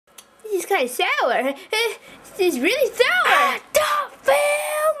kind of sour. It's really sour.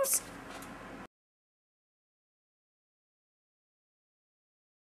 IdotFilms!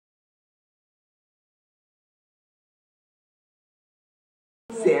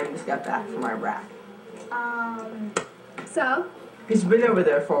 Sam just got back from Iraq. So? He's been over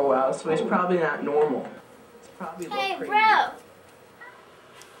there for a while, so he's probably not normal. He's probably a little Hey, crazy. bro.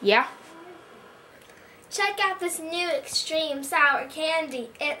 Yeah? Check out this new extreme sour candy.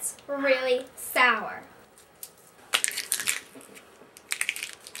 It's really sour.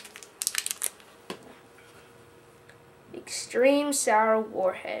 Extreme sour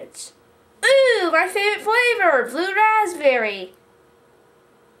warheads. Ooh, my favorite flavor, blue raspberry.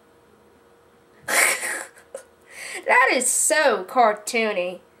 That is so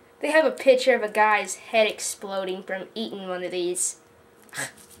cartoony. They have a picture of a guy's head exploding from eating one of these.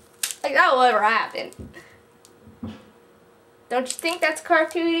 Like, that will never happen. Don't you think that's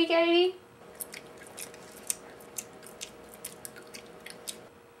cartoony, Katie?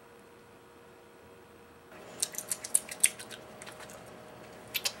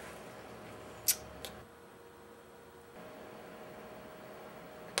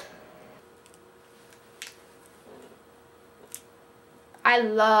 I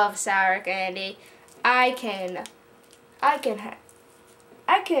love sour candy. I can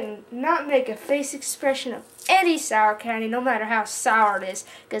not make a face expression of any sour candy, no matter how sour it is,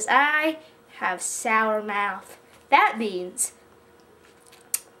 because I have sour mouth. That means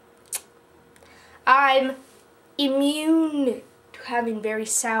I'm immune to having very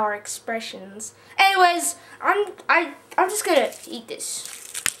sour expressions. Anyways, I'm just gonna eat this.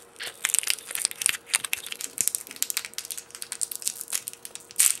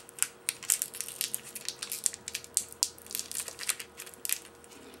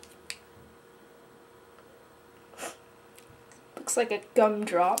 Looks like a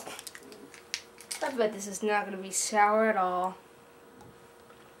gumdrop. I bet this is not going to be sour at all.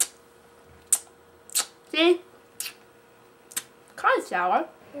 See? Kind of sour.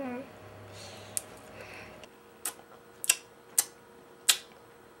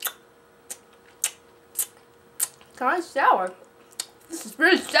 Kind of sour. This is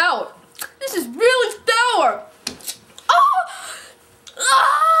really sour. This is really sour. Oh!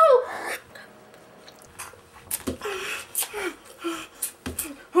 Oh!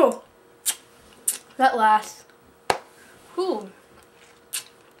 Oh, that lasts. Ooh.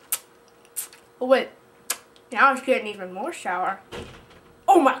 Oh wait, now it's getting even more sour.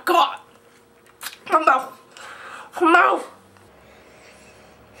 Oh my god! My mouth! My mouth!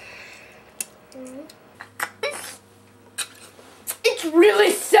 It's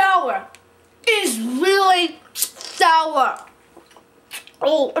really sour! It's really sour!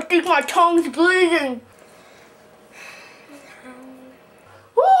 Oh, I think my tongue's bleeding!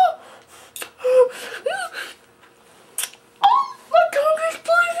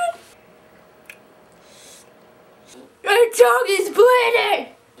 Tongue is bleeding!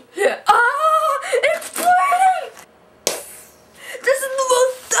 Ah, it's bleeding! This is the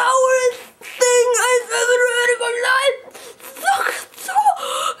most sourest thing I've ever heard in my life!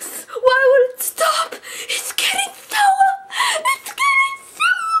 Why would it stop? It's getting sour! It's getting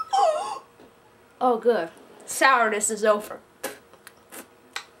sour! Oh, good. Sourness is over.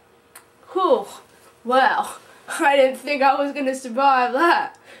 Whew. Well, I didn't think I was gonna survive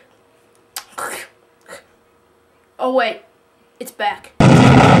that. Oh wait, it's back.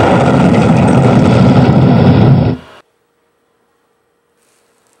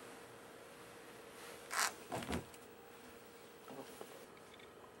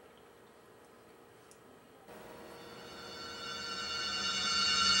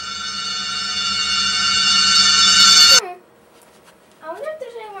 I wonder if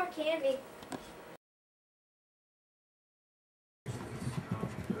there's any more candy.